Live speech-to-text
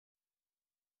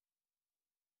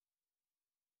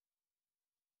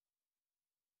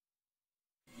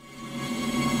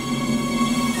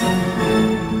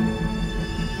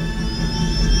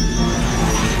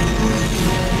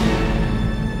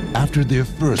After their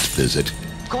first visit,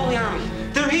 Call the army.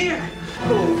 They're here.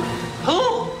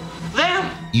 Who? Them?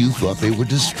 you thought they were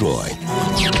destroyed.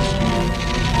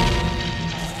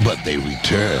 But they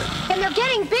returned. And they're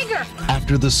getting bigger.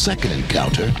 After the second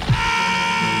encounter,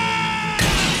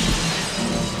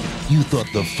 you thought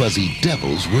the fuzzy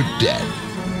devils were dead.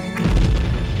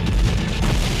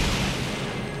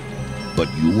 But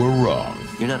you were wrong.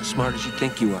 You're not as smart as you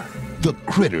think you are. The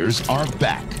critters are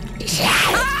back.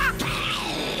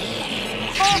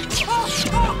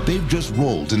 They've just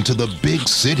rolled into the big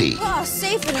city Oh,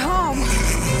 safe at home.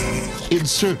 in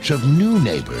search of new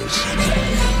neighbors.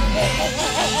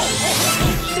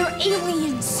 They're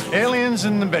aliens. Aliens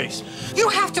in the base. You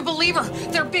have to believe her.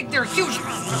 They're big, they're huge.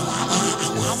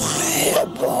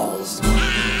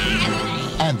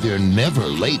 And they're never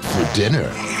late for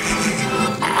dinner.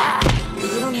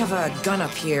 You don't have a gun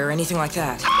up here or anything like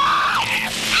that.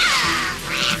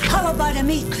 How about a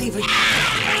meat cleaver?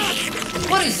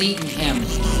 What is eating him?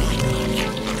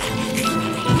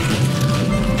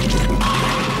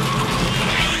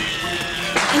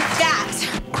 Eat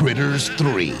that. Critters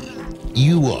 3.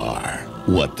 You are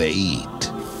what they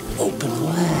eat. Open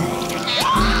wide.